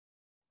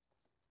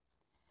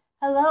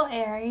Hello,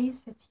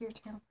 Aries. It's your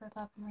turn for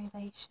love and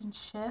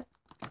relationship.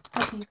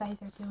 Hope you guys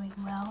are doing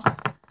well.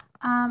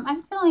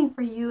 I'm feeling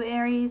for you,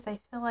 Aries. I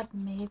feel like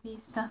maybe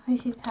some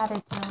of you had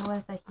to deal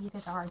with a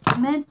heated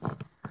argument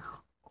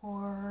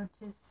or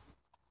just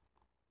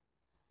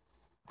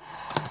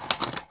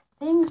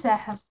things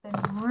that have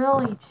been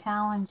really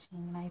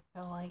challenging. I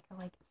feel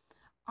like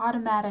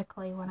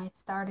automatically when I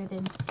started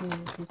into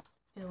just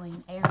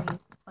feeling Aries,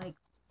 it's like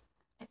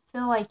I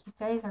feel like you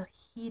guys are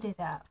heated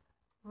up,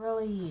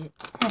 really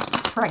tense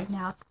right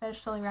now,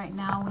 especially right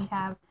now. We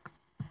have,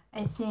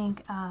 I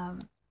think,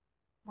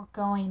 we're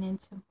going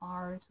into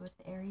Mars with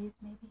Aries,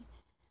 maybe.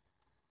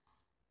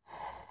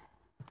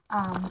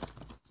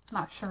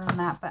 Not sure on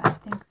that, but I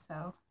think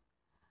so.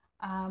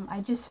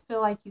 I just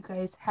feel like you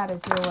guys had to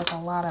deal with a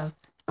lot of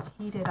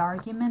heated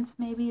arguments,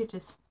 maybe. You're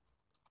just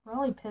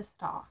really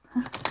pissed off.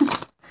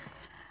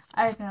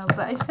 I don't know, but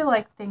I feel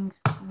like things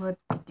would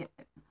get,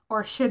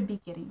 or should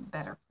be getting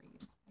better for you,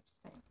 I should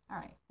say.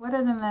 Alright, what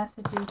are the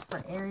messages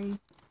for Aries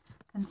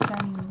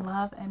concerning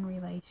love and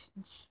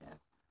relationship?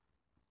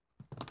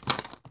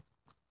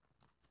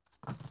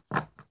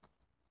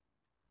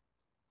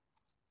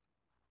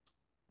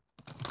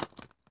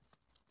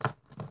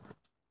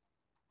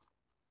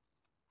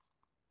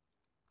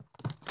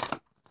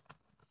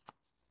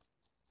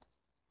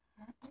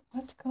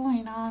 What's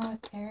going on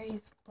with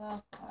Aries'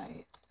 love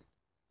life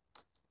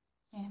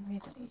and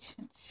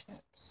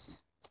relationships?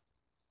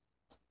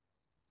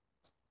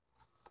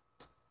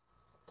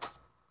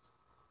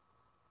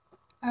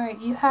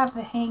 Alright, you have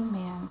the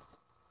Hangman.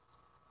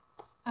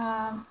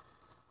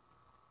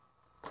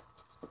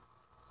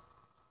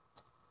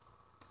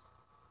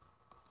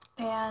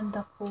 And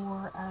the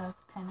Four of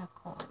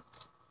Pentacles.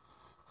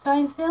 So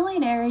I'm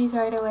feeling, Aries,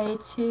 right away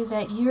too,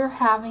 that you're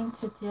having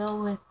to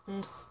deal with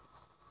the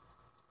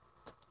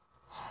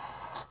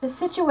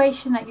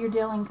situation that you're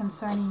dealing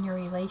concerning your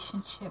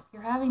relationship.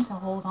 You're having to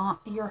hold on.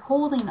 You're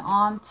holding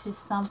on to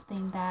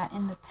something that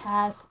in the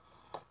past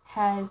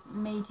has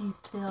made you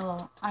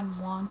feel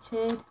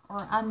unwanted,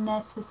 or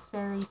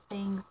unnecessary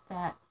things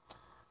that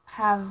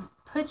have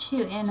put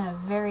you in a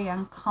very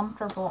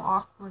uncomfortable,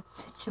 awkward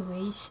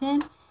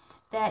situation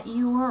that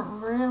you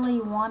weren't really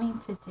wanting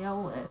to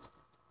deal with.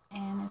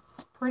 And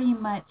it's pretty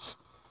much,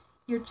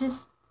 you're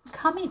just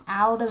coming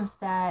out of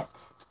that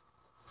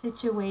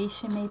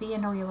situation, maybe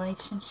in a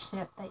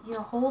relationship that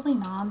you're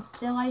holding on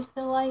still, I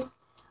feel like,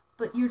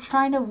 but you're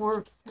trying to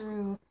work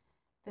through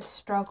the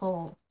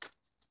struggle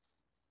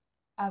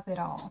of it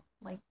all.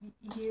 Like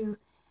you're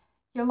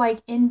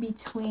like in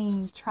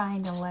between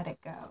trying to let it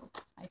go,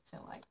 I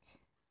feel like.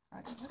 All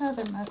right, what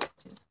other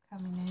messages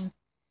coming in?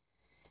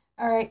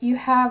 All right, you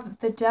have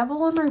the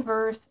Devil in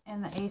reverse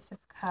and the Ace of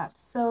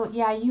Cups. So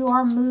yeah, you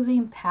are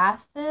moving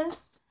past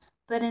this,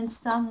 but in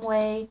some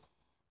way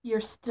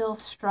you're still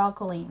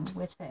struggling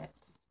with it.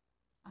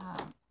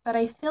 But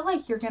I feel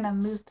like you're going to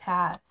move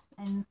past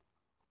an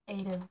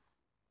Eight of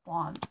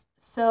Wands.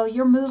 So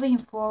you're moving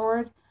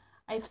forward.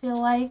 I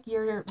feel like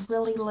you're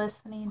really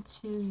listening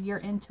to your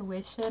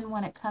intuition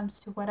when it comes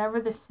to whatever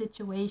the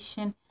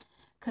situation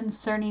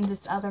concerning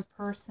this other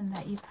person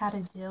that you've had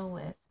to deal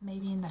with,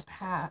 maybe in the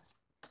past.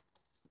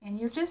 And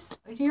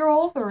you're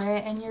over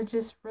it, and you're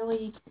just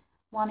really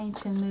wanting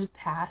to move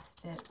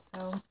past it.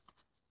 So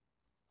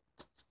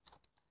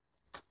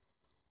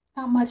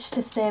not much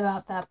to say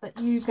about that, but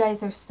you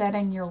guys are set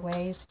in your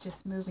ways,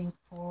 just moving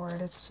forward.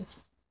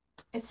 It's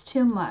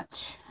too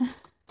much.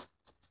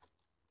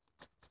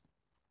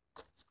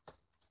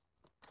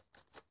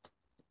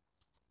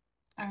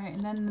 Alright,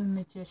 and then the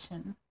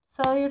Magician.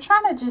 So you're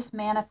trying to just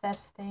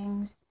manifest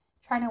things,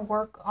 trying to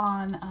work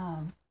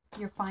on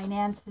your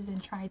finances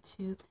and try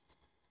to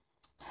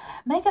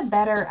make a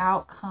better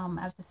outcome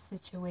of the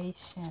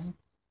situation.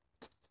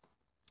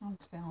 I'm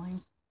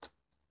feeling.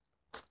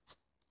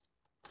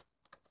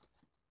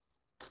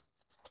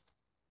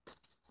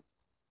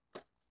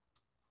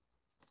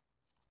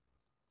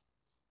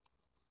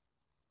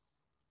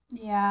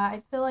 Yeah,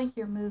 I feel like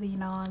you're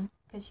moving on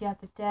because you have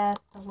the Death,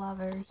 the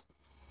Lovers,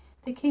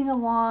 the King of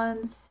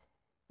Wands,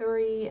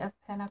 Three of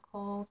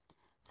Pentacles.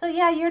 So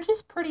yeah, you're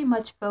just pretty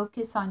much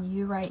focused on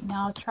you right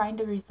now, trying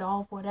to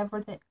resolve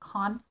whatever that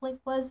conflict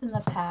was in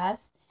the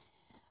past.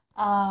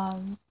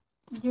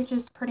 You're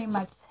just pretty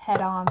much head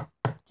on,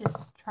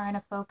 just trying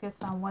to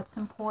focus on what's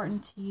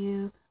important to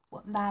you,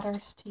 what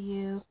matters to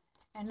you,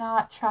 and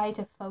not try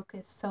to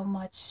focus so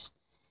much,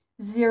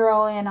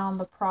 zero in on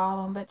the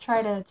problem, but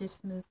try to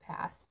just move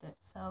past it.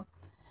 So,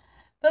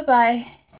 bye-bye.